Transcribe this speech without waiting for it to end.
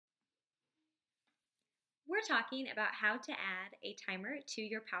we're talking about how to add a timer to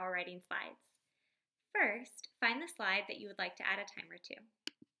your Power Writing slides. First, find the slide that you would like to add a timer to.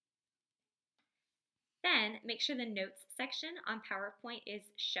 Then, make sure the Notes section on PowerPoint is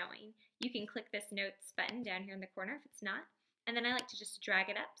showing. You can click this Notes button down here in the corner if it's not, and then I like to just drag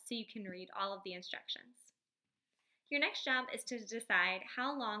it up so you can read all of the instructions. Your next job is to decide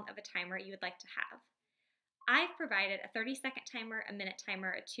how long of a timer you would like to have. I've provided a 30-second timer, a minute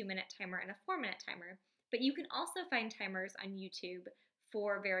timer, a 2-minute timer, and a 4-minute timer, but you can also find timers on YouTube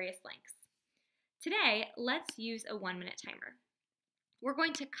for various lengths. Today, let's use a 1-minute timer. We're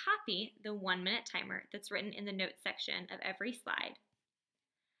going to copy the 1-minute timer that's written in the notes section of every slide.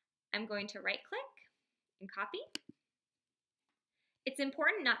 I'm going to right-click and copy. It's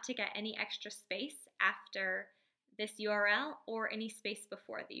important not to get any extra space after this URL or any space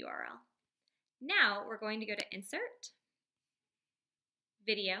before the URL. Now we're going to go to Insert,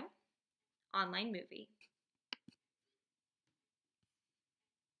 Video, Online Movie.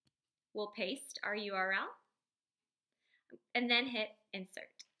 We'll paste our URL and then hit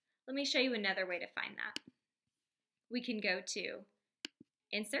Insert. Let me show you another way to find that. We can go to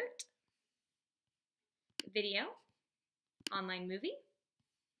Insert, Video, Online Movie.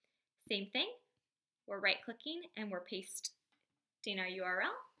 Same thing. We're right-clicking and we're pasting our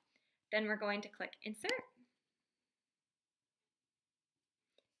URL. Then we're going to click Insert.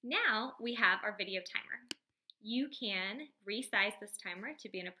 Now we have our video timer. You can resize this timer to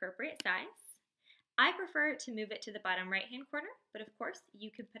be an appropriate size. I prefer to move it to the bottom right-hand corner, but of course you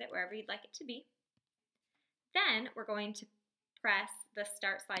can put it wherever you'd like it to be. Then we're going to press the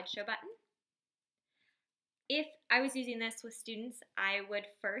Start Slideshow button. If I was using this with students, I would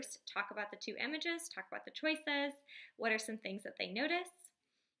first talk about the two images, talk about the choices, what are some things that they notice,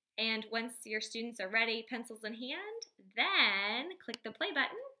 and once your students are ready, pencils in hand, then click the play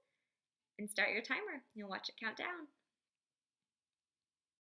button and start your timer. You'll watch it count down.